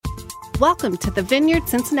Welcome to the Vineyard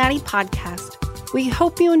Cincinnati podcast. We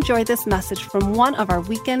hope you enjoy this message from one of our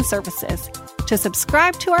weekend services. To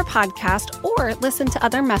subscribe to our podcast or listen to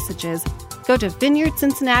other messages, go to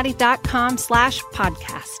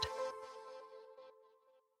vineyardcincinnati.com/podcast.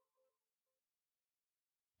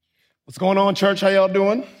 What's going on, church? How y'all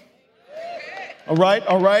doing? All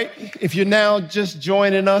right. If you're now just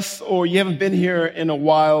joining us or you haven't been here in a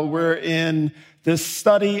while, we're in this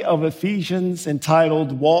study of Ephesians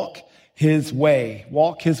entitled Walk His Way.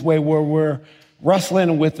 Walk His Way, where we're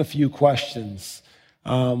wrestling with a few questions.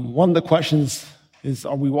 One of the questions is,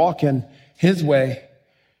 are we walking His way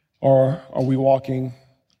or are we walking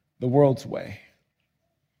the world's way?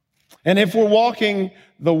 And if we're walking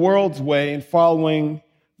the world's way and following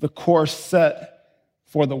the course set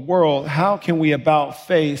for the world, how can we about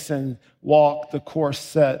face and walk the course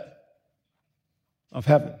set of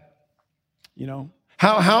heaven? You know,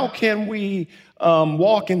 how can we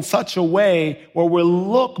walk in such a way where we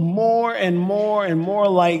look more and more and more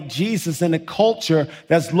like Jesus in a culture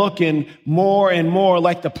that's looking more and more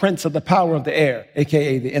like the prince of the power of the air,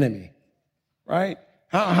 aka the enemy, right?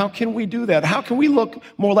 How can we do that? How can we look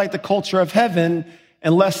more like the culture of heaven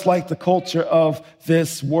and less like the culture of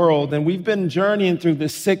this world? And we've been journeying through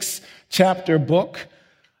this 6-chapter book,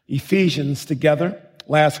 Ephesians, together.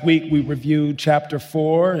 Last week, we reviewed chapter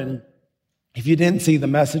 4. And if you didn't see the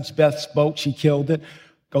message, Beth spoke. She killed it.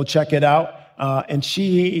 Go check it out. And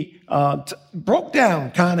she broke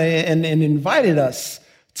down kind of and invited us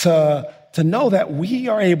to know that we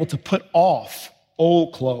are able to put off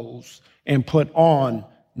old clothes and put on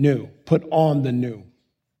the new.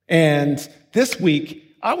 And this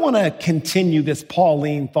week, I want to continue this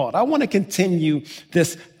Pauline thought. I want to continue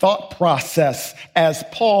this thought process as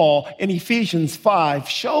Paul in Ephesians 5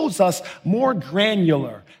 shows us more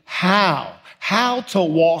granular how to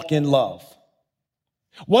walk in love.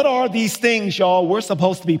 What are these things, y'all, we're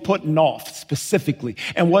supposed to be putting off specifically?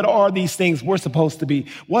 And what are these things what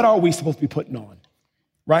are we supposed to be putting on,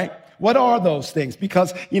 right? What are those things?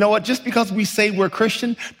 Because, you know what, just because we say we're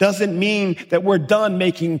Christian doesn't mean that we're done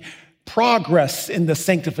making progress in the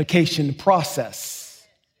sanctification process.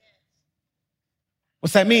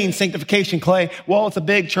 What's that mean, sanctification, Clay? Well, it's a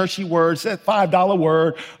big churchy word. It's a $5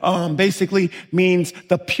 word. Basically means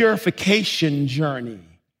the purification journey.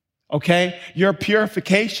 Okay? Your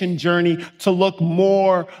purification journey to look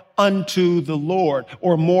more unto the Lord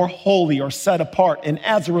or more holy or set apart. And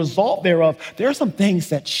as a result thereof, there are some things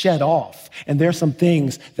that shed off and there are some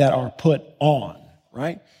things that are put on,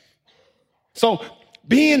 right? So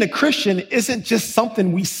being a Christian isn't just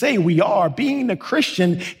something we say we are. Being a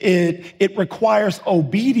Christian, it requires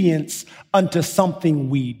obedience unto something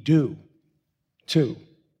we do too.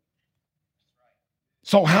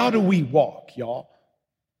 So how do we walk, y'all?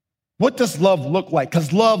 What does love look like?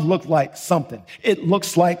 Because love looks like something. It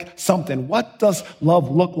looks like something. What does love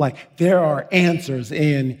look like? There are answers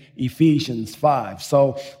in Ephesians 5.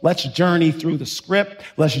 So let's journey through the script.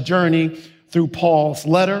 Let's journey through Paul's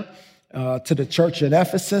letter to the church at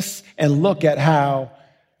Ephesus and look at how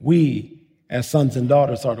we, as sons and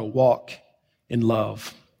daughters, are to walk in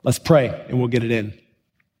love. Let's pray and we'll get it in.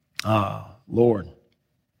 Lord,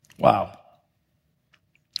 wow.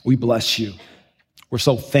 We bless you. We're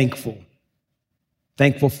so thankful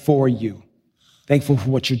for you, thankful for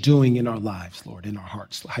what you're doing in our lives, Lord, in our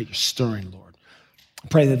hearts, how you're stirring, Lord. I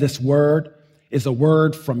pray that this word is a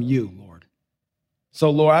word from you, Lord. So,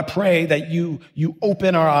 Lord, I pray that you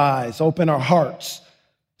open our eyes, open our hearts,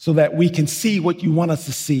 so that we can see what you want us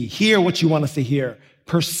to see, hear what you want us to hear,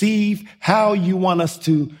 perceive how you want us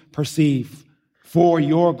to perceive for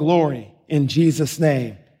your glory in Jesus'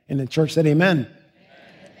 name. And the church said amen.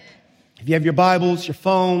 If you have your Bibles, your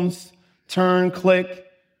phones, click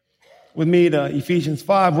with me to Ephesians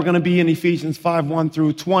 5. We're going to be in Ephesians 5, 1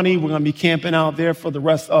 through 20. We're going to be camping out there for the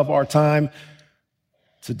rest of our time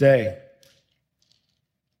today.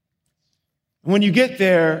 When you get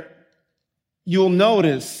there, you'll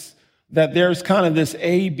notice that there's kind of this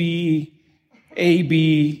A, B,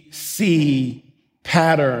 C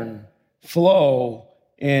pattern flow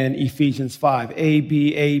in Ephesians 5. A,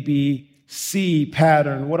 B, C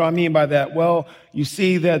pattern. What do I mean by that? Well, you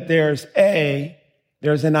see that there's an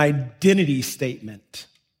identity statement.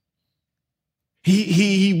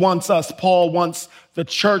 Paul wants the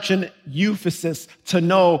church in Ephesus to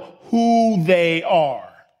know who they are.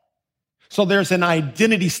 So there's an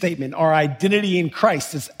identity statement. Our identity in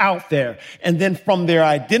Christ is out there. And then from their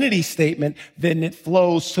identity statement, then it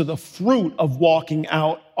flows to the fruit of walking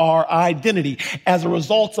out our identity. As a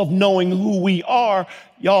result of knowing who we are,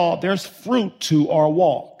 y'all, there's fruit to our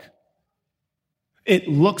walk. It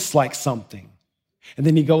looks like something. And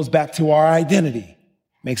then he goes back to our identity,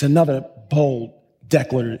 makes another bold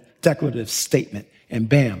declarative statement, and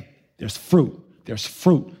bam, there's fruit. There's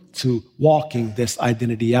fruit to walking this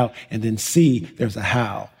identity out. And then C, there's a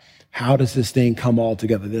how. How does this thing come all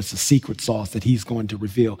together? There's a secret sauce that he's going to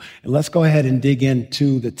reveal. And let's go ahead and dig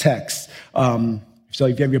into the text. So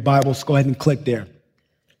if you have your Bibles, go ahead and click there.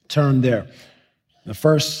 Turn there. The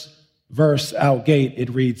first verse out gate, it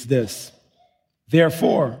reads this: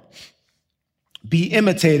 Therefore, be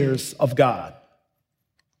imitators of God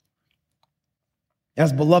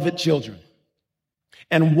as beloved children,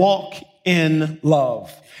 and walk in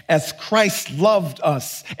love, as Christ loved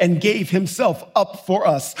us and gave himself up for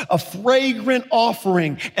us, a fragrant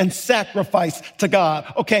offering and sacrifice to God.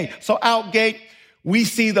 Okay, so out gate, we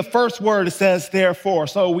see the first word, it says therefore.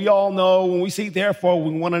 So we all know when we see therefore,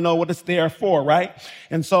 we want to know what it's there for, right?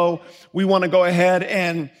 And so we want to go ahead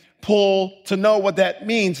and pull to know what that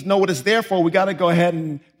means, know what it's there for. We got to go ahead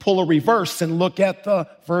and pull a reverse and look at the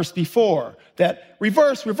verse before. That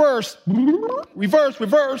reverse.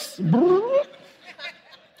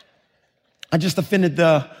 I just offended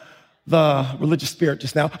the religious spirit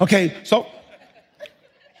just now. Okay, so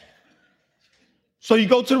you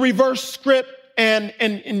go to the reverse script and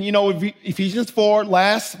you know, Ephesians 4,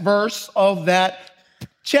 last verse of that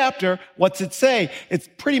chapter, what's it say?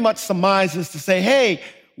 It pretty much surmises to say, hey,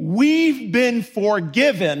 we've been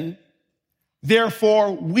forgiven,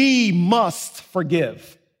 therefore we must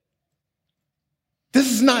forgive. This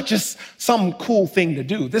is not just some cool thing to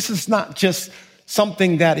do. This is not just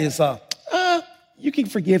something that is, you can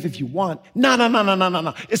forgive if you want.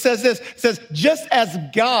 No. It says this, it says, just as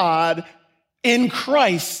God in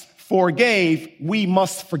Christ forgave, we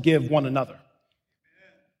must forgive one another.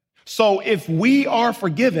 So if we are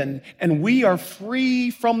forgiven and we are free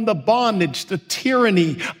from the bondage, the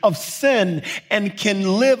tyranny of sin, and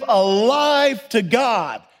can live alive to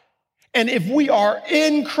God, and if we are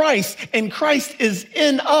in Christ and Christ is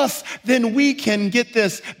in us, then we can get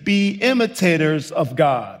this, be imitators of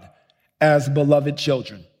God as beloved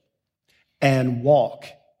children and walk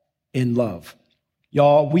in love.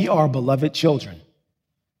 Y'all, we are beloved children.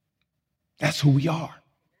 That's who we are.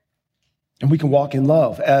 And we can walk in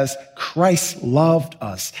love as Christ loved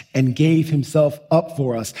us and gave himself up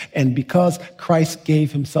for us. And because Christ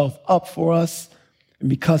gave himself up for us, and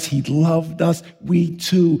because he loved us, we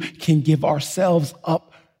too can give ourselves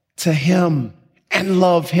up to him and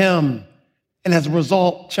love him. And as a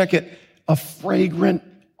result, check it, a fragrant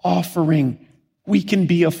offering. We can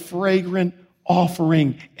be a fragrant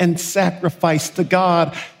offering and sacrifice to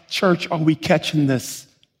God. Church, are we catching this?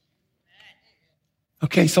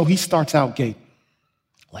 Okay, so he starts out gate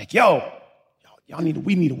like,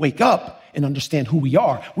 we need to wake up and understand who we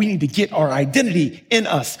are. We need to get our identity in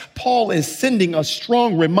us. Paul is sending a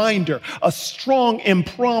strong reminder, a strong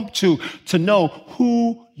impromptu to know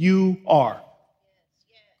who you are.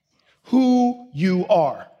 Who you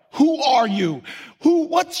are. Who are you?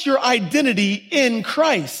 What's your identity in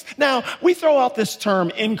Christ? Now, we throw out this term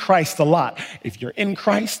in Christ a lot. If you're in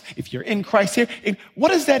Christ here, what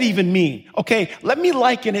does that even mean? Okay, let me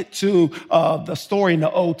liken it to the story in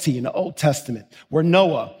the Old Testament, where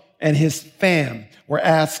Noah and his fam were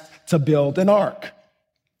asked to build an ark.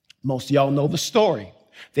 Most of y'all know the story.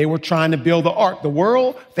 They were trying to build the ark. The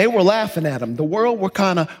world, they were laughing at them. The world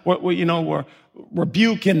were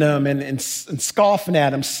rebuking them and scoffing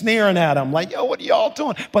at them, sneering at them, like, yo, what are y'all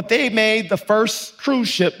doing? But they made the first cruise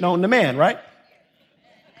ship known to man, right?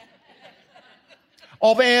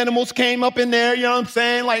 All the animals came up in there, you know what I'm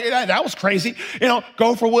saying? Like, that was crazy.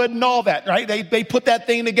 Gopher wood and all that, right? They put that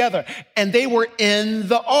thing together, and they were in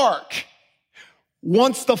the ark.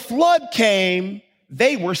 Once the flood came,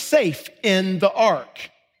 they were safe in the ark.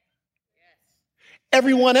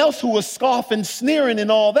 Everyone else who was scoffing, sneering, and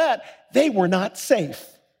all that, they were not safe.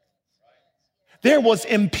 There was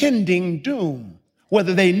impending doom,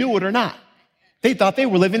 whether they knew it or not. They thought they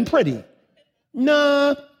were living pretty.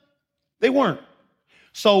 Nah, they weren't.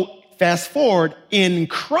 So fast forward, in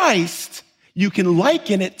Christ, you can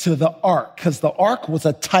liken it to the ark, because the ark was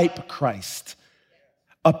a type of Christ,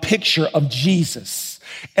 a picture of Jesus.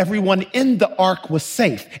 Everyone in the ark was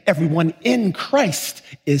safe. Everyone in Christ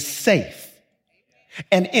is safe.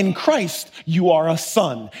 And in Christ, you are a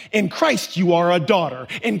son. In Christ, you are a daughter.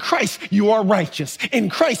 In Christ, you are righteous. In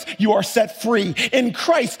Christ, you are set free. In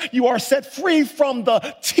Christ, you are set free from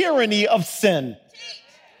the tyranny of sin.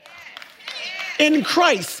 In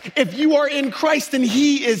Christ, if you are in Christ and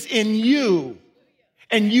he is in you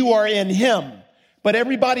and you are in him, but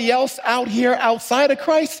everybody else out here outside of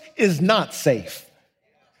Christ is not safe.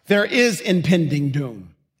 There is impending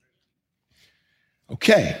doom.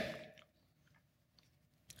 Okay.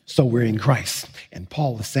 So we're in Christ. And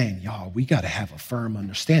Paul is saying, y'all, we got to have a firm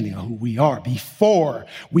understanding of who we are before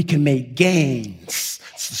we can make gains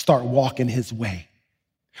to start walking his way.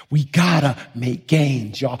 We gotta make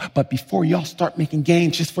gains, y'all. But before y'all start making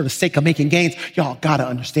gains, just for the sake of making gains, y'all gotta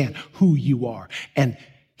understand who you are. And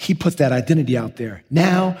he puts that identity out there.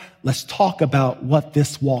 Now, let's talk about what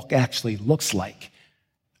this walk actually looks like.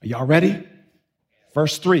 Are y'all ready?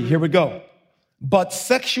 Verse 3, here we go. But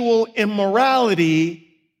sexual immorality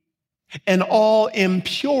and all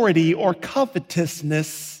impurity or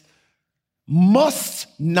covetousness must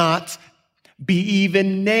not be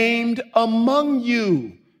even named among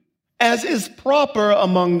you, as is proper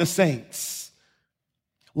among the saints.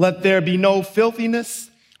 Let there be no filthiness,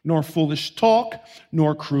 nor foolish talk,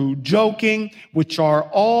 nor crude joking, which are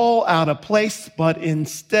all out of place, but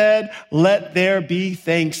instead let there be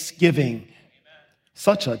thanksgiving. Amen.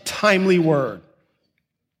 Such a timely word.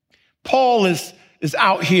 Paul is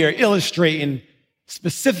out here illustrating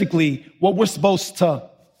specifically what we're supposed to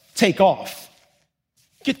take off.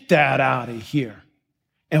 Get that out of here.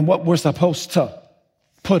 And what we're supposed to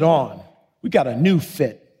put on. We got a new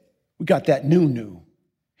fit. We got that new.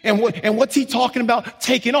 And what's he talking about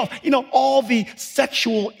taking off? You know, all the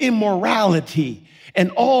sexual immorality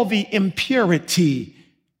and all the impurity,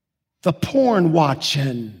 the porn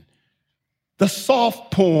watching, the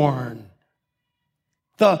soft porn,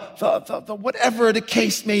 the whatever the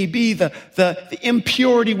case may be, the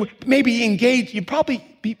impurity, maybe engage. You probably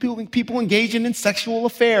people engaging in sexual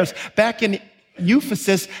affairs. Back in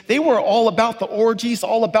Ephesus, they were all about the orgies,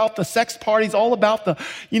 all about the sex parties, all about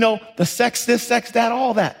the sex this, sex that,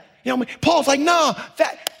 all that. You know, Paul's like, nah,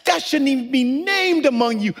 that shouldn't even be named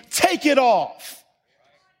among you. Take it off.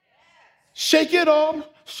 Shake it off.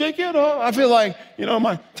 Shake it off. I feel like,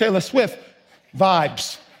 my Taylor Swift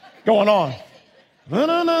vibes going on. Okay,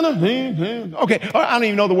 I don't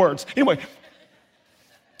even know the words. Anyway,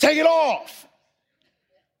 take it off.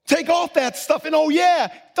 Take off that stuff. And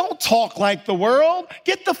don't talk like the world.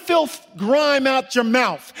 Get the filth, grime out your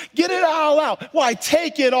mouth. Get it all out. Why?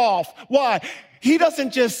 Take it off. Why? He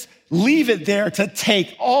doesn't just leave it there to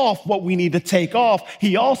take off what we need to take off.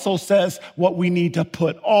 He also says what we need to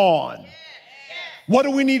put on. What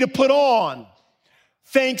do we need to put on?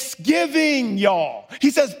 Thanksgiving, y'all.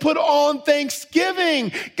 He says, put on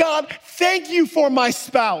thanksgiving. God, thank you for my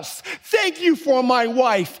spouse. Thank you for my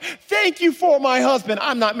wife. Thank you for my husband.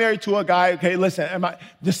 I'm not married to a guy. Okay, listen,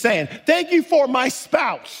 just saying. Thank you for my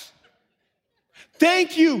spouse.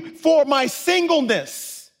 Thank you for my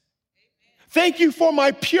singleness. Thank you for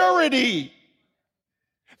my purity.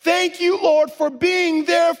 Thank you, Lord, for being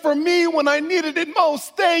there for me when I needed it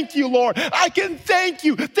most. Thank you, Lord. I can thank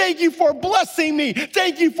you. Thank you for blessing me.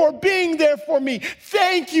 Thank you for being there for me.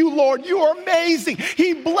 Thank you, Lord. You are amazing.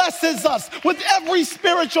 He blesses us with every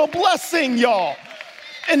spiritual blessing, y'all.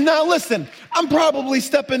 And now listen, I'm probably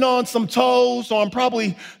stepping on some toes, or I'm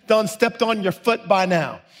probably done stepped on your foot by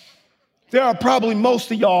now. There are probably most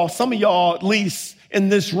of y'all, some of y'all at least in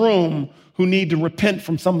this room, who need to repent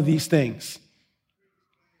from some of these things.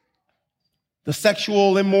 The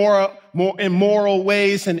sexual immoral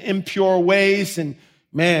ways and impure ways. And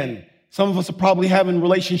man, some of us are probably having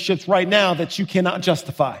relationships right now that you cannot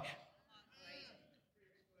justify.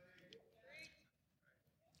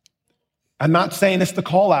 I'm not saying it's the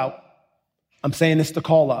call out. I'm saying it's the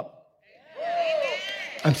call up.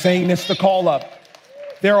 I'm saying it's the call up.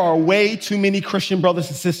 There are way too many Christian brothers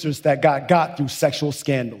and sisters that got through sexual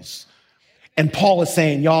scandals. And Paul is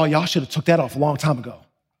saying, y'all should have took that off a long time ago.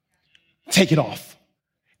 Take it off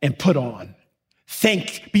and put on.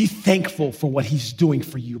 Be thankful for what he's doing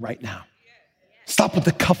for you right now. Stop with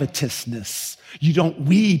the covetousness.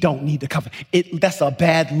 We don't need to covet. That's a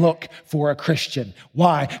bad look for a Christian.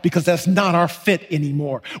 Why? Because that's not our fit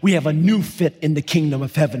anymore. We have a new fit in the kingdom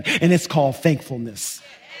of heaven, and it's called thankfulness.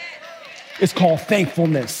 It's called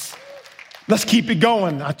thankfulness. Let's keep it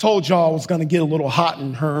going. I told y'all I was going to get a little hot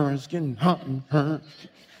in her. It's getting hot in her.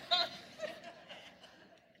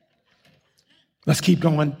 Let's keep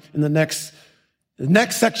going. In the next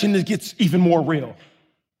section, it gets even more real.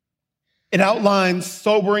 It outlines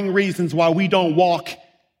sobering reasons why we don't walk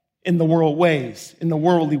in the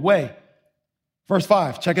worldly way. Verse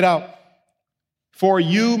 5, check it out. For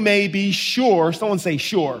you may be sure, someone say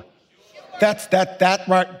sure. That's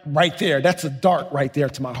that right there. That's a dart right there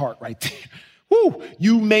to my heart right there. Woo!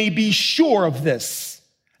 You may be sure of this,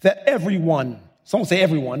 that everyone, someone say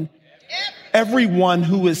everyone, everyone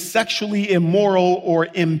who is sexually immoral or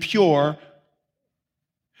impure,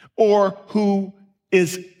 or who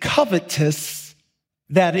is covetous,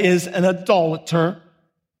 that is an idolater,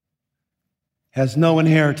 has no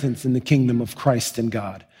inheritance in the kingdom of Christ and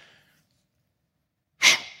God.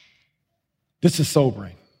 This is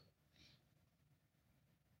sobering.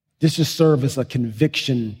 This should serve as a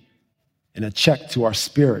conviction and a check to our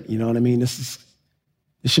spirit. You know what I mean? This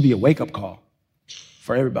should be a wake-up call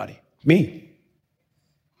for everybody. Me.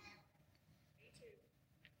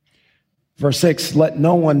 Verse 6, let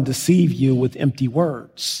no one deceive you with empty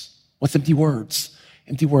words. What's empty words?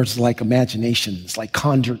 Empty words like imaginations, like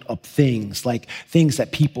conjured up things, like things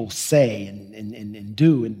that people say and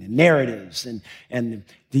do, and narratives, and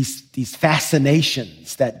these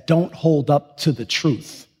fascinations that don't hold up to the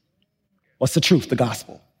truth. What's the truth? The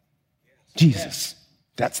gospel. Jesus.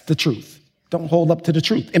 That's the truth. Don't hold up to the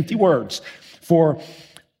truth. Empty words.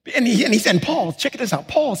 And Paul, check this out.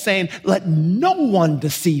 Paul's saying, let no one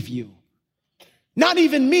deceive you. Not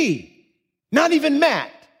even me. Not even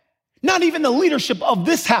Matt. Not even the leadership of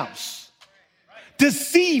this house.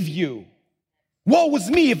 Deceive you. Woe is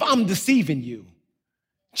me if I'm deceiving you.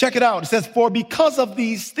 Check it out. It says, for because of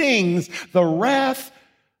these things, the wrath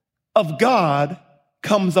of God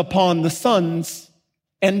comes upon the sons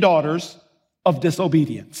and daughters of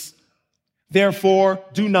disobedience. Therefore,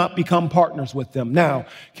 do not become partners with them. Now,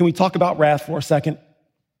 can we talk about wrath for a second?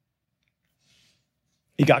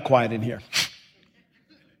 It got quiet in here.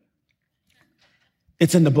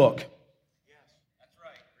 It's in the book.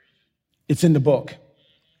 It's in the book.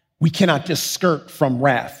 We cannot just skirt from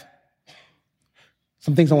wrath.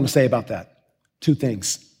 Some things I want to say about that. Two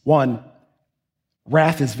things. One,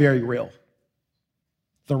 wrath is very real.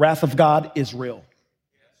 The wrath of God is real.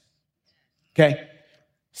 Okay?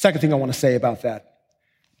 Second thing I want to say about that.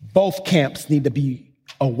 Both camps need to be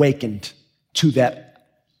awakened to the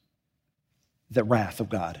wrath of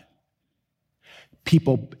God.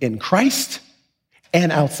 People in Christ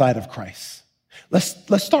and outside of Christ.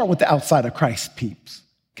 Let's start with the outside of Christ peeps,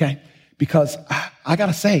 okay? Because I got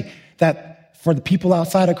to say that for the people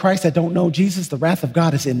outside of Christ that don't know Jesus, the wrath of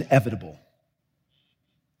God is inevitable.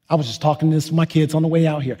 I was just talking to this with my kids on the way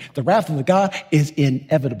out here. The wrath of God is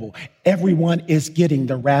inevitable. Everyone is getting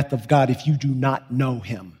the wrath of God if you do not know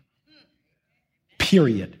him.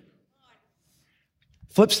 Period.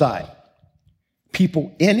 Flip side,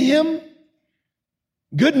 people in him,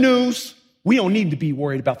 good news, we don't need to be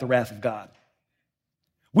worried about the wrath of God.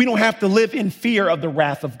 We don't have to live in fear of the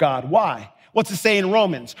wrath of God. Why? What's it say in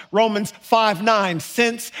Romans? Romans 5:9,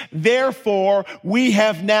 since therefore we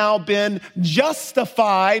have now been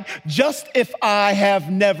justified, just if I have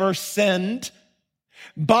never sinned,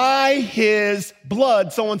 by his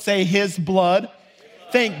blood. Someone say his blood.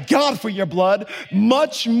 Thank God for your blood.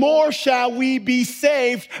 Much more shall we be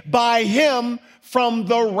saved by him from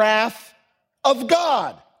the wrath of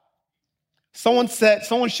God. Someone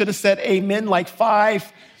should have said amen like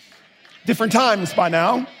 5 different times by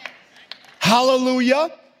now. Hallelujah.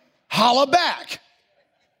 Holla back.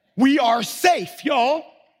 We are safe, y'all.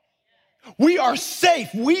 We are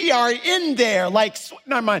safe. We are in there.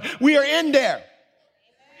 Never mind. We are in there.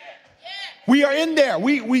 We are in there.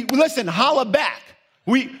 We listen, holla back.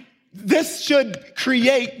 This should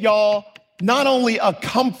create, y'all, not only a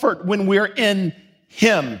comfort when we're in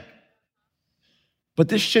him, but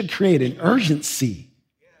this should create an urgency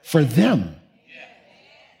for them.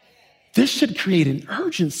 This should create an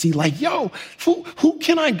urgency like, yo, who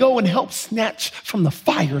can I go and help snatch from the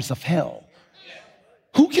fires of hell?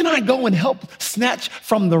 Who can I go and help snatch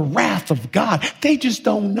from the wrath of God? They just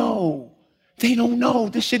don't know. They don't know.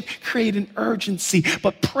 This should create an urgency.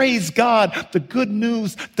 But praise God, the good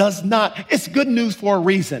news does not. It's good news for a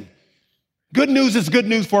reason. Good news is good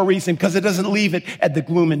news for a reason because it doesn't leave it at the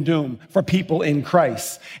gloom and doom for people in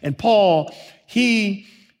Christ. And Paul, he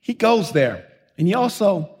goes there. And he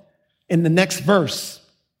also, in the next verse,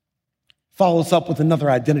 follows up with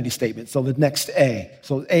another identity statement. So the next A.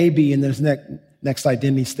 So A, B, and there's next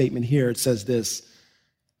identity statement here. It says this,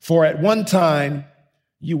 for at one time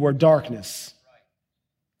you were darkness,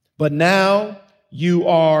 but now you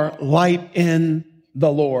are light in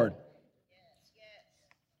the Lord.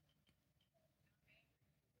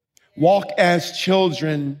 Walk as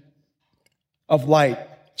children of light.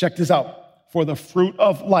 Check this out. For the fruit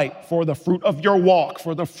of light, for the fruit of your walk,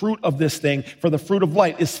 for the fruit of this thing, for the fruit of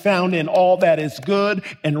light is found in all that is good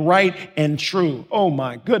and right and true. Oh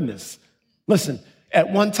my goodness. Listen,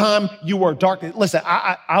 at one time you were dark. Listen,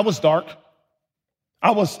 I was dark.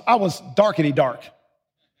 I was darkety dark.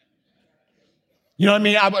 You know what I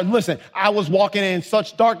mean? I was walking in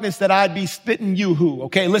such darkness that I'd be spitting yoo-hoo.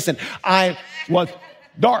 Okay, listen, I was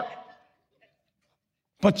dark.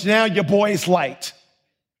 But now your boy is light.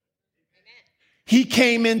 He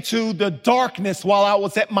came into the darkness while I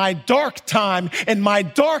was at my dark time and my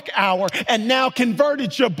dark hour, and now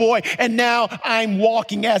converted your boy. And now I'm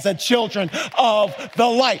walking as a children of the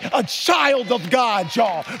light, a child of God,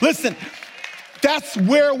 y'all. Listen, that's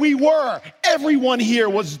where we were. Everyone here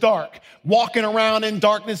was dark, walking around in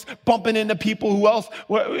darkness, bumping into people who else.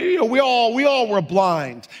 We all were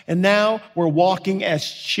blind. And now we're walking as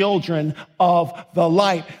children of the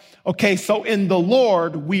light. Okay, so in the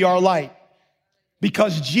Lord, we are light.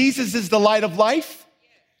 Because Jesus is the light of life.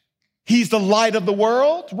 He's the light of the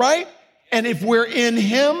world, right? And if we're in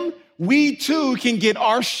him, we too can get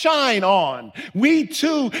our shine on. We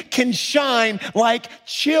too can shine like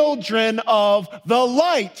children of the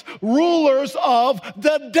light, rulers of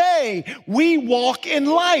the day. We walk in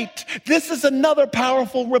light. This is another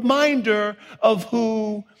powerful reminder of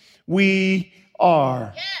who we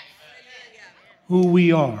are. Who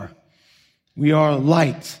we are. We are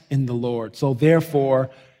light in the Lord. So therefore,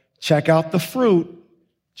 check out the fruit.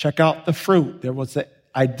 Check out the fruit. There was an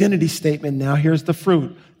identity statement. Now here's the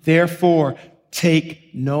fruit. Therefore,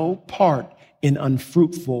 take no part in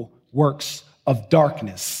unfruitful works of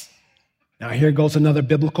darkness. Now here goes another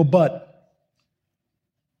biblical but.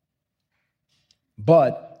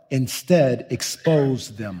 But instead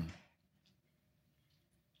expose them.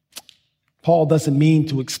 Paul doesn't mean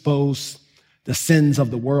to expose the sins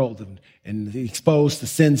of the world and expose the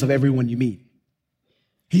sins of everyone you meet.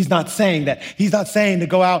 He's not saying that. He's not saying to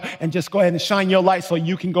go out and just go ahead and shine your light so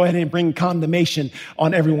you can go ahead and bring condemnation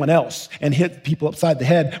on everyone else and hit people upside the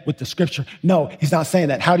head with the scripture. No, he's not saying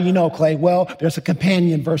that. How do you know, Clay? Well, there's a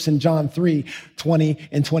companion verse in John 3:20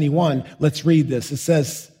 and 21. Let's read this. It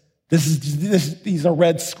says, these are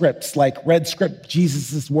red scripts, like red script,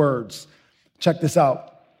 Jesus' words. Check this out.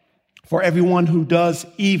 For everyone who does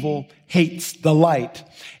evil hates the light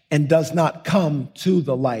and does not come to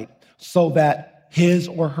the light, so that his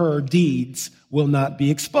or her deeds will not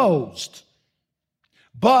be exposed.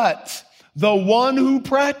 But the one who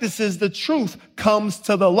practices the truth comes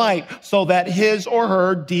to the light, so that his or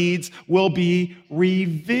her deeds will be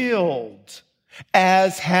revealed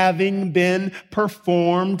as having been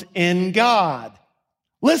performed in God.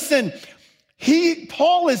 Listen,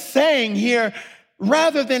 Paul is saying here,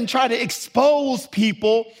 rather than try to expose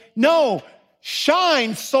people, no,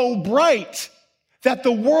 shine so bright that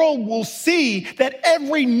the world will see that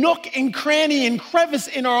every nook and cranny and crevice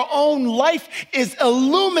in our own life is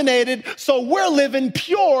illuminated, so we're living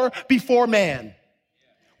pure before man.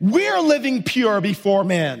 We're living pure before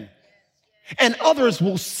man. And others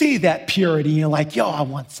will see that purity and like, yo, I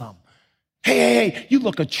want some. Hey, you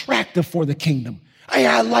look attractive for the kingdom. Hey,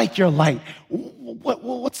 I like your light.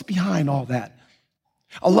 What's behind all that?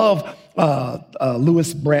 I love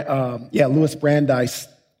Louis Brandeis,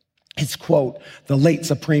 his quote, the late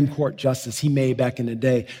Supreme Court justice he made back in the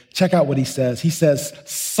day. Check out what he says. He says,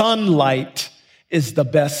 sunlight is the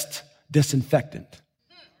best disinfectant.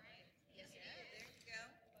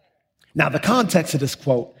 Now, the context of this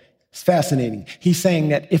quote is fascinating. He's saying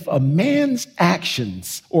that if a man's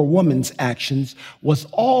actions or woman's actions was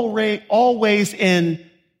always in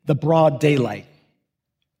the broad daylight,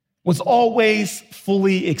 was always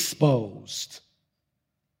fully exposed,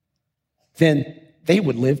 then they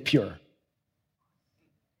would live pure.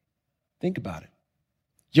 Think about it.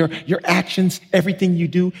 Your actions, everything you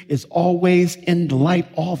do is always in the light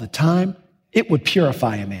all the time. It would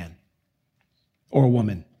purify a man or a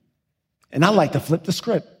woman. And I like to flip the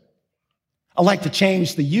script. I like to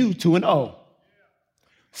change the U to an O.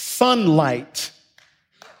 Sunlight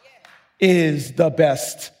is the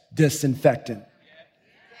best disinfectant.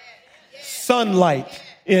 Sunlight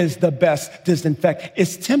is the best disinfectant.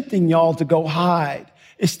 It's tempting y'all to go hide.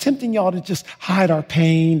 It's tempting y'all to just hide our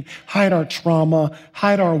pain, hide our trauma,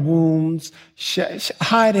 hide our wounds,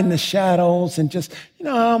 hide in the shadows and just,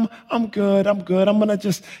 I'm good. I'm going to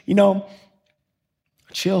just,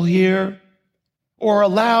 chill here. Or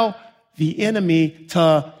allow the enemy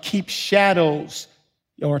to keep shadows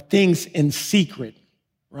or things in secret,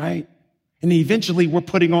 right? And eventually we're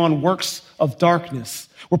putting on works of darkness.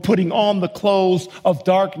 We're putting on the clothes of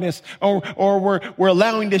darkness, or we're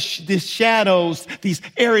allowing these shadows, these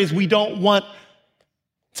areas we don't want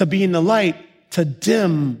to be in the light, to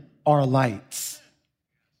dim our lights.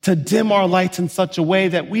 To dim our lights in such a way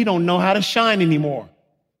that we don't know how to shine anymore.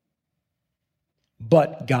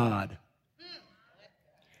 But God.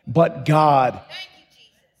 But God.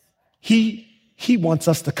 He wants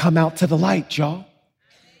us to come out to the light, y'all.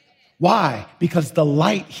 Why? Because the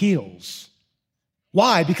light heals.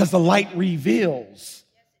 Why? Because the light reveals.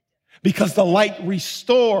 because the light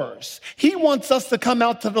restores. He wants us to come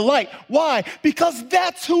out to the light. Why? Because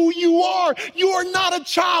that's who you are. You are not a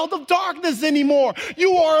child of darkness anymore.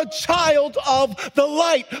 You are a child of the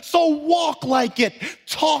light. So walk like it,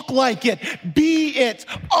 talk like it, be it,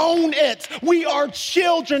 own it. We are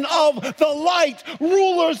children of the light,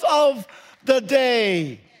 rulers of the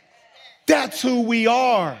day. That's who we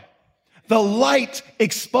are. The light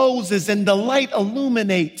exposes and the light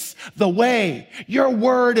illuminates the way. Your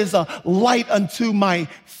word is a light unto my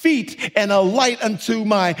feet and a light unto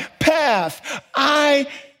my path. I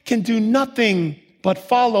can do nothing but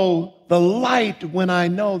follow the light when I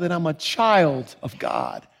know that I'm a child of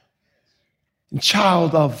God, a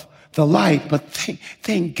child of the light. But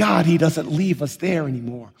thank God he doesn't leave us there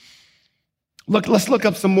anymore. Let's look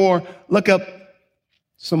up some more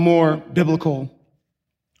biblical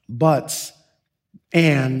buts,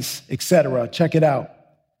 ands, etc. Check it out.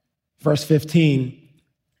 Verse 15,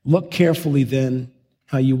 look carefully then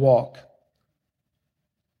how you walk.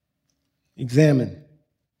 Examine,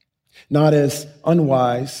 not as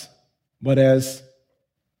unwise, but as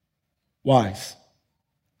wise,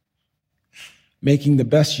 making the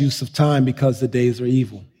best use of time because the days are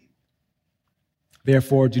evil.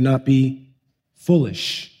 Therefore, do not be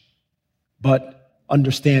foolish, but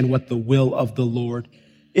understand what the will of the Lord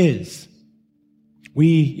is.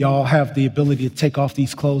 Y'all have the ability to take off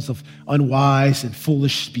these clothes of unwise and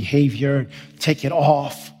foolish behavior, take it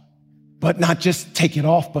off, but not just take it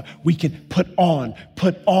off, but we can put on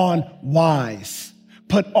wise,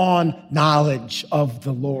 put on knowledge of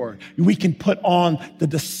the Lord. We can put on the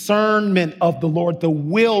discernment of the Lord, the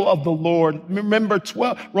will of the Lord. Remember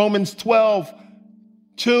Romans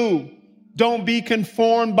 12:2. Don't be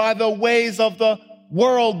conformed by the ways of the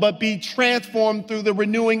world, but be transformed through the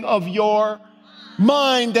renewing of your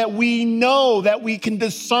mind, that we know that we can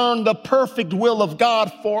discern the perfect will of God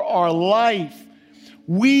for our life.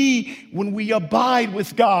 When we abide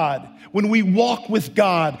with God, when we walk with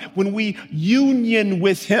God, when we union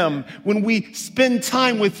with him, when we spend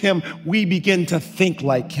time with him, we begin to think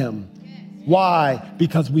like him. Why?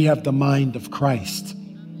 Because we have the mind of Christ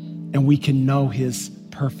and we can know his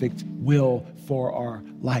perfect will for our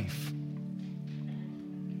life.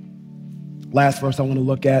 Last verse I want to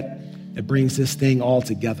look at, it brings this thing all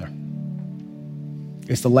together.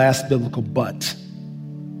 It's the last biblical but.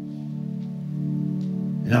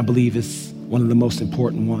 And I believe it's one of the most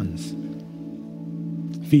important ones.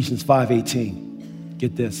 Ephesians 5:18.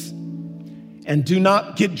 Get this. And do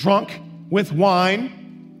not get drunk with wine.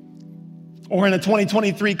 Or in a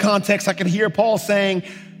 2023 context, I could hear Paul saying,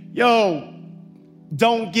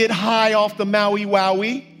 don't get high off the Maui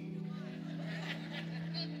Wowie.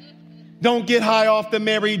 Don't get high off the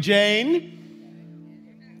Mary Jane.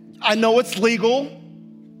 I know it's legal.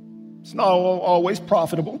 It's not always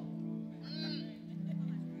profitable.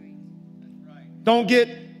 Don't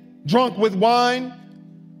get drunk with wine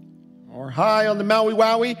or high on the Maui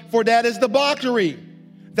Wowie, for that is debauchery.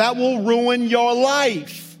 That will ruin your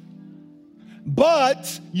life.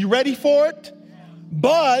 But, you ready for it?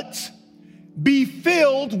 But be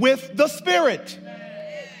filled with the Spirit.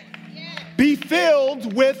 Be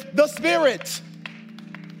filled with the Spirit.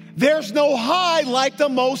 There's no high like the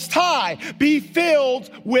Most High. Be filled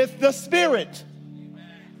with the Spirit.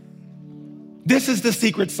 This is the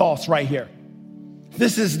secret sauce right here.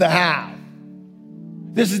 This is the how.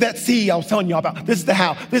 This is that C I was telling you about. This is the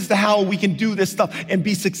how. This is the how we can do this stuff and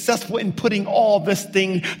be successful in putting all this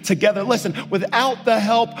thing together. Listen, without the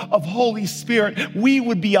help of Holy Spirit, we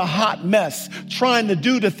would be a hot mess trying to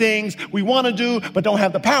do the things we want to do but don't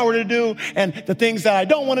have the power to do. And the things that I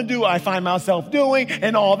don't want to do, I find myself doing,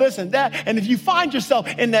 and all this and that. And if you find yourself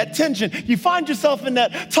in that tension, you find yourself in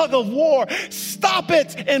that tug of war, stop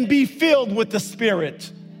it and be filled with the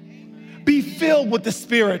Spirit. Be filled with the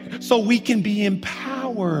Spirit so we can be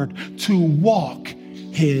empowered to walk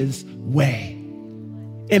his way.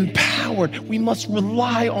 Empowered. We must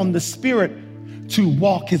rely on the Spirit to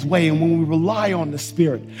walk his way. And when we rely on the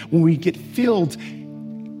Spirit, when we get filled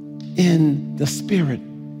in the Spirit,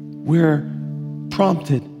 we're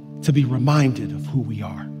prompted to be reminded of who we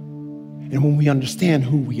are. And when we understand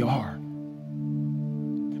who we are,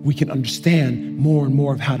 we can understand more and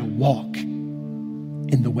more of how to walk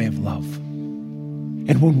in the way of love.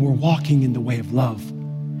 And when we're walking in the way of love,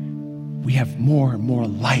 we have more and more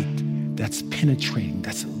light that's penetrating,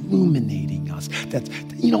 that's illuminating us.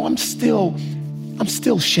 I'm still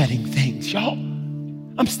shedding things, y'all.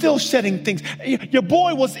 I'm still shedding things. Your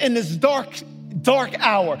boy was in this dark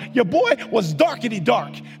hour. Your boy was darkety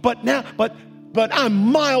dark. But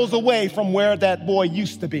I'm miles away from where that boy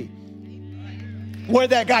used to be. where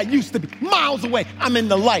that guy used to be, miles away. I'm in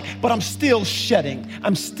the light, but I'm still shedding.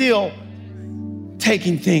 I'm still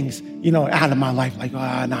taking things, out of my life. Like, no,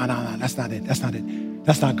 that's not it. That's not it.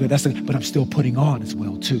 That's not good. But I'm still putting on as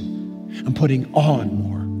well, too. I'm putting on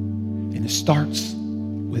more. And it starts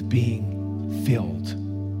with being filled.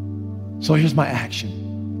 So here's my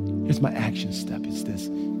action. Here's my action step. It's this.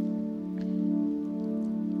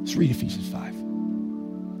 Let's read Ephesians 5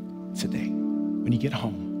 today. When you get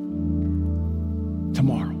home,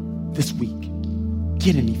 tomorrow, this week,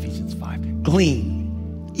 get in Ephesians 5.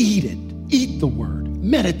 Glean, eat it, eat the word,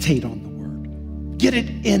 meditate on the word. Get it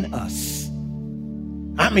in us.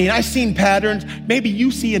 I've seen patterns. Maybe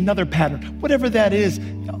you see another pattern. Whatever that is,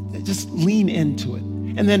 just lean into it.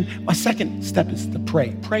 And then my second step is to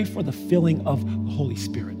pray. Pray for the filling of the Holy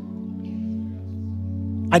Spirit.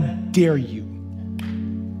 I dare you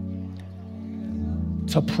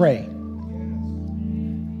to pray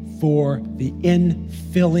for the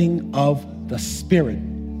infilling of the Spirit.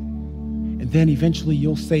 And then eventually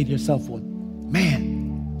you'll say to yourself, well,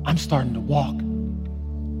 man, I'm starting to walk.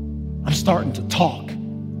 I'm starting to talk.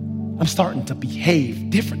 I'm starting to behave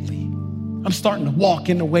differently. I'm starting to walk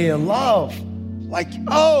in the way of love. Like,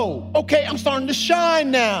 oh, okay, I'm starting to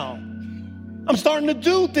shine now. I'm starting to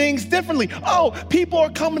do things differently. Oh, people are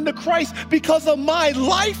coming to Christ because of my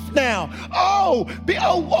life now. Oh,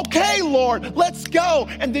 okay, Lord, let's go.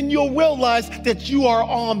 And then you'll realize that you are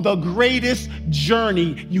on the greatest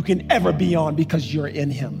journey you can ever be on because you're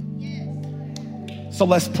in Him. So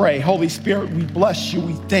let's pray. Holy Spirit, we bless you.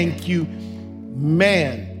 We thank you.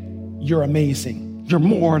 Man, you're amazing. You're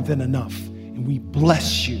more than enough. And we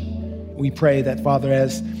bless you. We pray that, Father,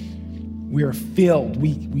 as we are filled,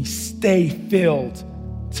 we stay filled,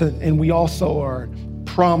 and we also are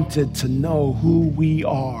prompted to know who we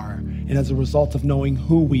are. And as a result of knowing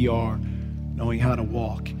who we are, knowing how to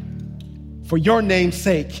walk. For your name's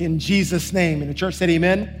sake, in Jesus' name. And the church said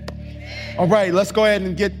amen. All right, let's go ahead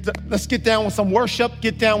and let's get down with some worship.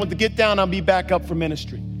 Get down with the get down. I'll be back up for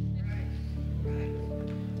ministry.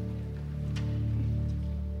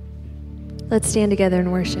 Let's stand together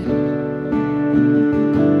and worship.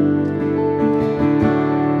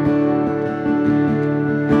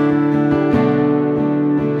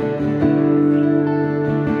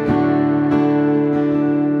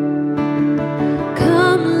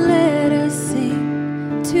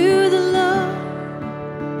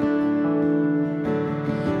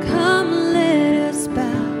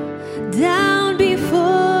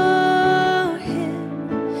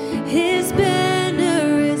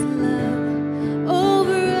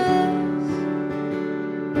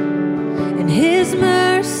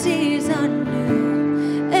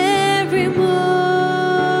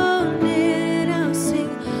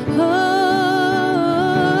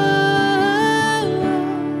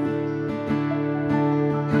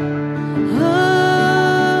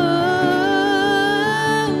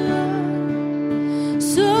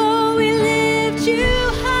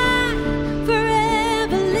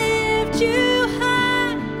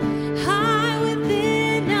 High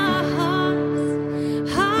within our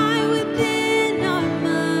minds, high within our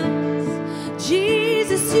minds.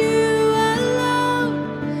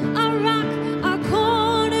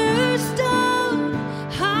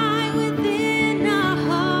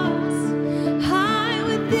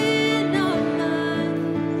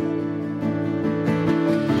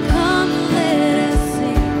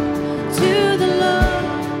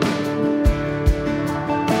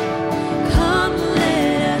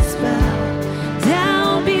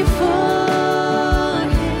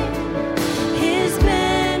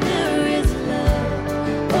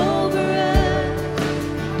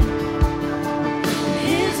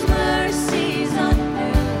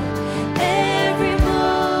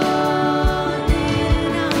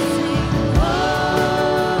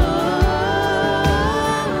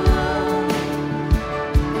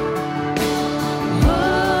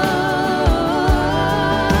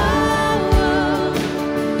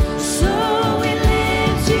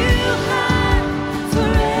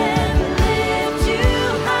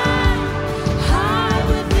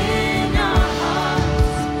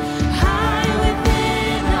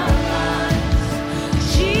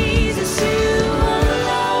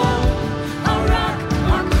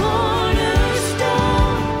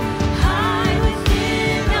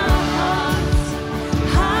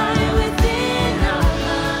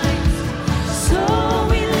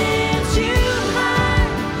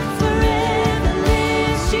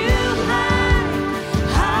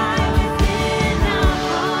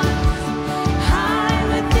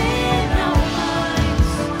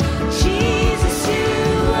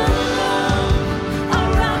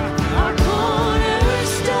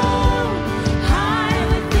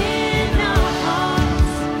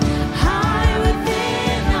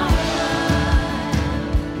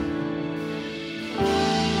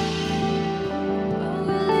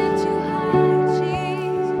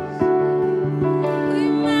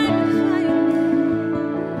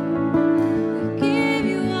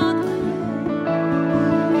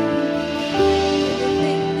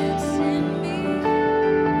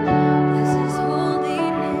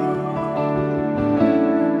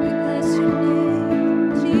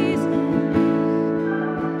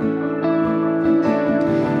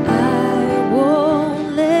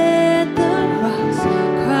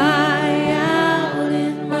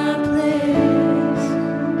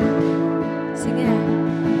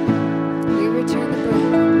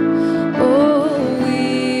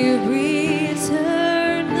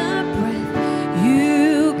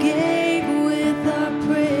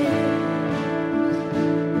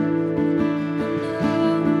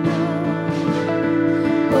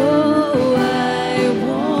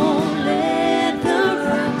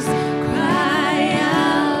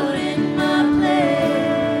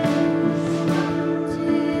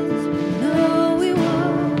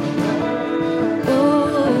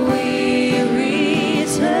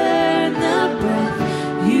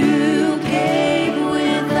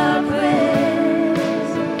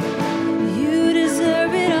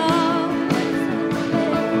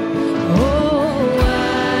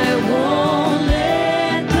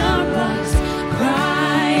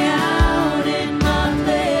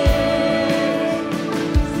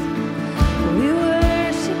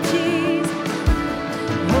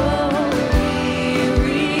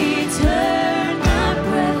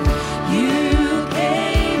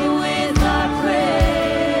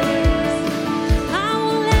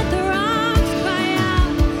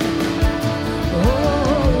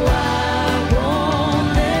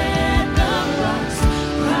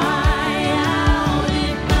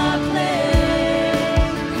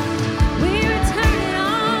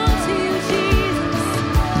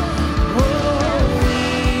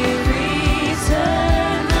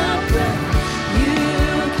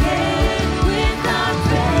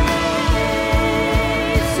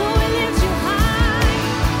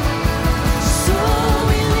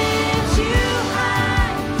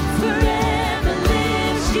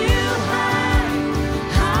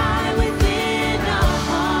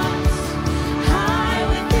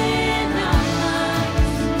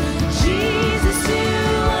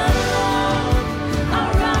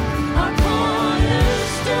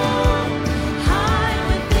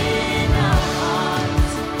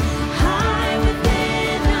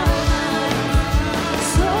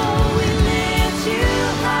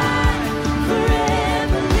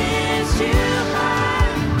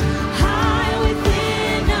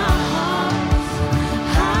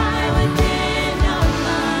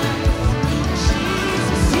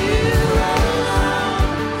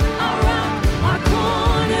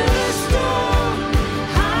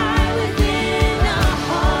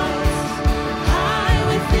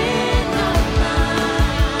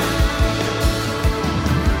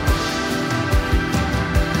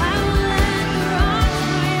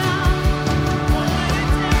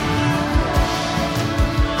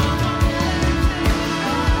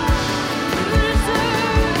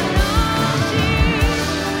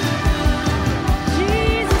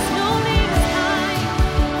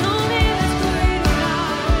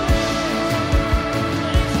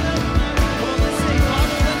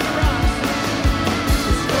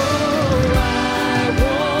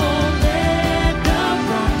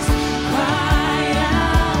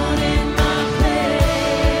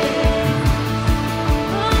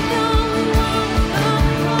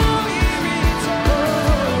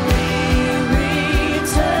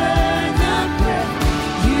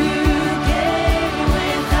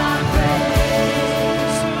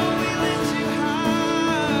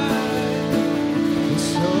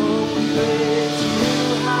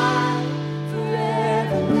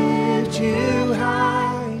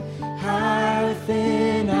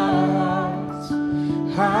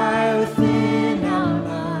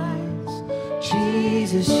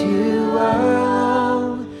 Jesus, you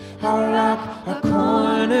alone, our rock, our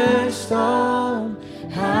cornerstone,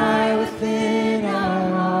 high within our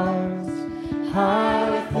hearts, high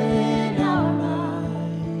within our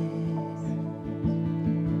minds.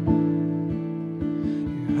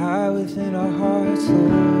 You're high within our hearts,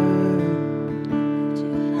 Lord,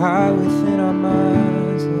 high within our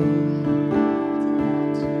minds, Lord.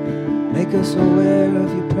 Make us aware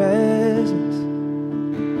of your presence.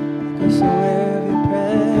 Make us aware of your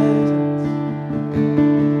presence.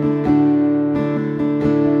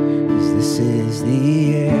 'Cause this is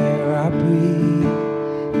the air I breathe.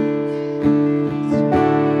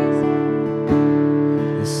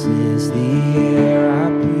 This is the air I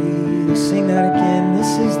breathe. Let's sing that again.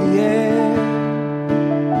 This is the air.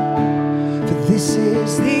 For this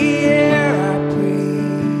is the air I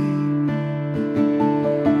breathe.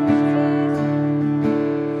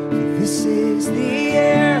 For this is the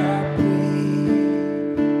air I breathe.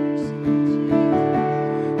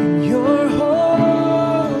 In your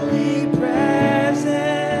holy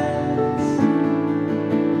presence,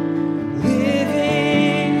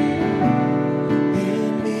 living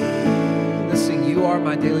in me. Let's sing, you are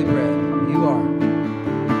my daily bread. You are.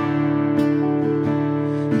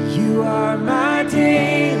 You are my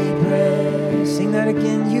daily bread. Sing that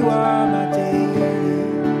again. You are my daily.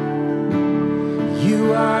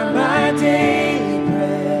 You are my daily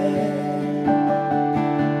bread.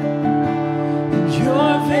 And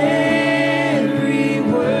your very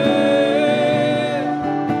word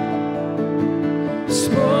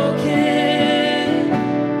spoken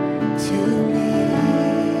to me.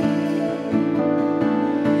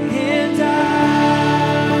 And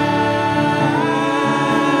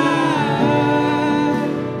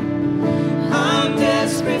I'm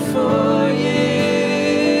desperate for you.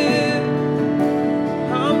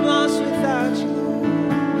 I'm lost without you,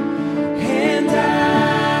 and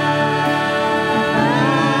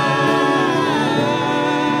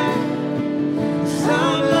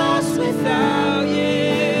I'm lost without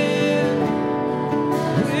you.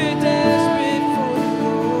 We're desperate for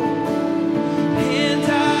you, and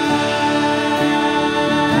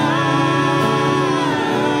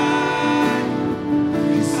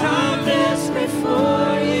I'm desperate for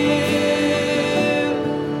you.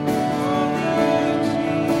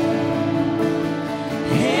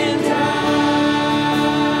 And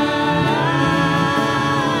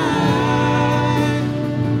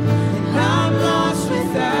I'm lost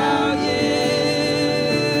without you.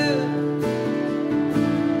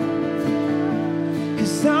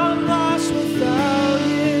 'Cause I'm lost without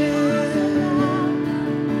you.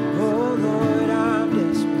 Oh Lord, I'm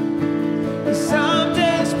desperate. 'Cause I'm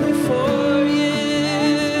desperate for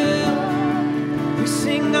you. We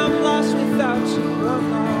sing, I'm lost without you.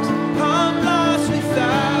 I'm lost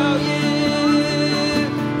without you.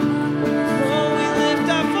 Oh, we lift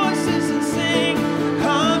our voices and sing,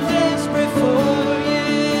 I'm desperate for you.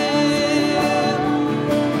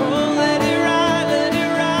 Oh, let it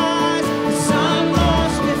rise, 'cause I'm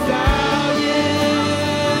lost without you.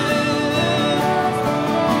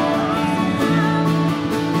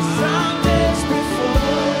 'Cause I'm desperate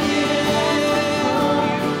for you.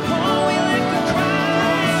 Oh, we lift our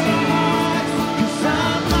cries, 'cause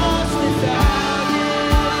I'm lost without you.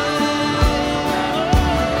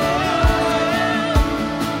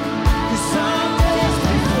 'Cause I'm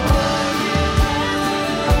desperate for you.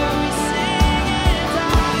 We sing and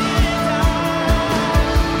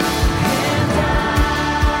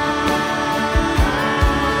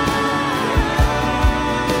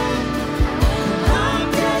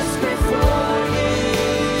I'm desperate for you.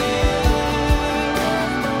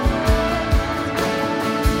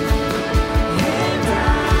 And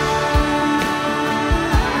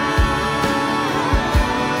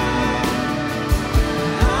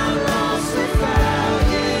I'm lost without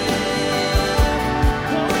you.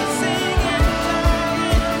 Oh, we sing and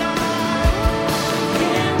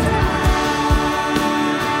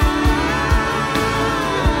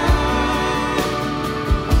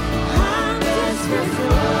I'm desperate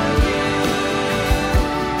for you.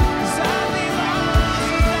 'Cause I'll be lost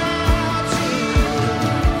without you.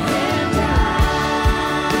 And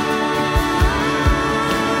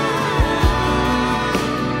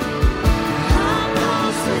I'm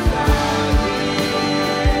lost without you.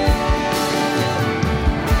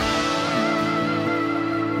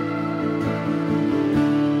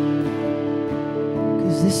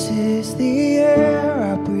 'Cause this is the air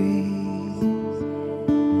I breathe.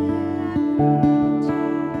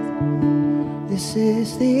 This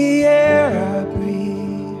is the air I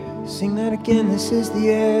breathe. Sing that again. This is the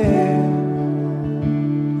air.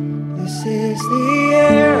 This is the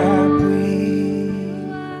air I breathe.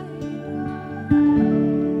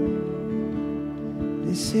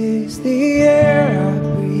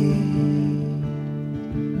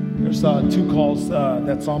 two calls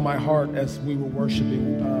that's on my heart as we were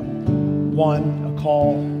worshiping. One, a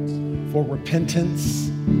call for repentance.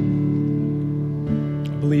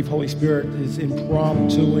 I believe Holy Spirit is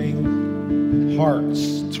impromptuing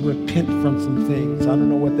hearts to repent from some things. I don't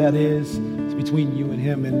know what that is. It's between you and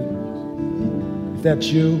him. And if that's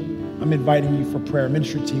you, I'm inviting you for prayer.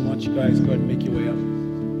 Ministry team, why don't you guys go ahead and make your way up.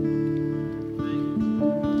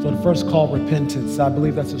 So the first call, repentance. I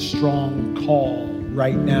believe that's a strong call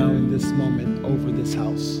right now in this moment over this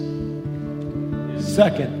house.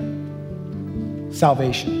 Second,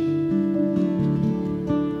 salvation.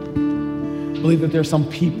 I believe that there's some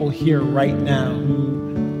people here right now who,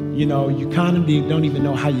 you kind of don't even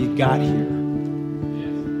know how you got here.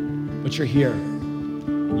 But you're here.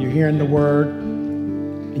 You're hearing the word,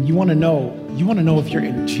 and you want to know if you're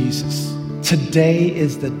in Jesus. Today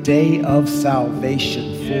is the day of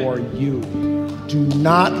salvation for you. Do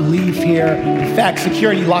not leave here. In fact,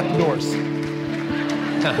 security, lock the doors.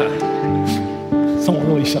 Someone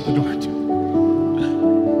really shut the door too.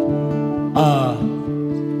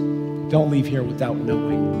 Don't leave here without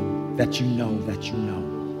knowing that you know that you know.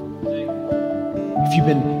 If you've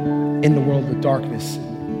been in the world of darkness,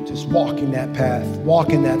 just walking that path,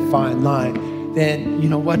 walking that fine line, then you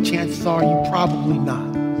know what? Chances are you probably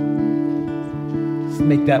not. Let's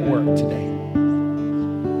make that work today.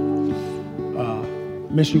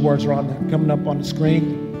 Ministry words are coming up on the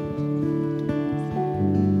screen.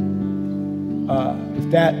 If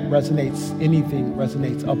that anything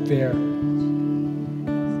resonates up there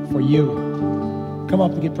for you, come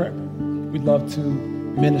up and get prayer. We'd love to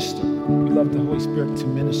minister. We'd love the Holy Spirit to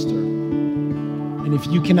minister. And if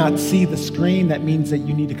you cannot see the screen, that means that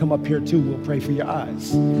you need to come up here too. We'll pray for your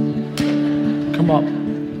eyes. Come up.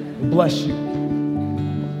 We'll bless you.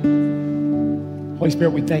 Holy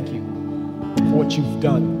Spirit, we thank you for what you've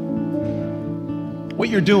done, what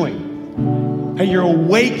you're doing, how you're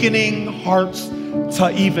awakening hearts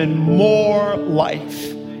to even more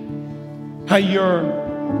life, how you're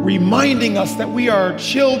reminding us that we are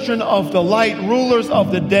children of the light, rulers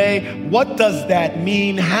of the day. What does that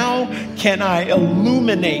mean? How can I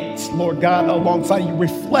illuminate, Lord God, alongside you,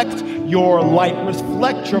 reflect your light,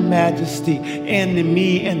 reflect your majesty in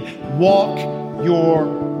me, and walk your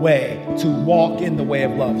way, to walk in the way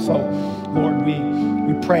of love? So, Lord, we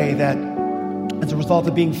pray that as a result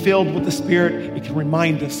of being filled with the Spirit, it can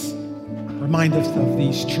remind us of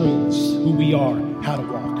these truths, who we are, how to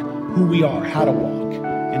walk, who we are, how to walk.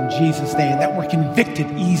 In Jesus' name, that we're convicted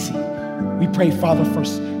easy. We pray, Father,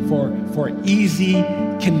 for easy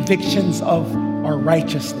convictions of our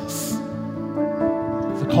righteousness.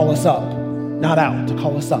 To call us up, not out, to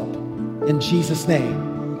call us up. In Jesus'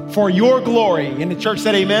 name. For your glory. And the church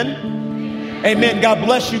said amen. Amen. God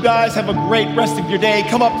bless you guys. Have a great rest of your day.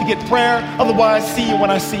 Come up to get prayer. Otherwise, see you when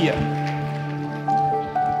I see you.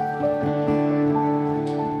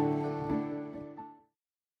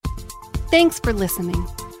 Thanks for listening.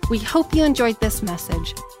 We hope you enjoyed this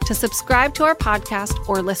message. To subscribe to our podcast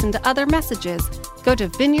or listen to other messages, go to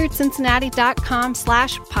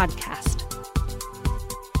vineyardcincinnati.com/podcast.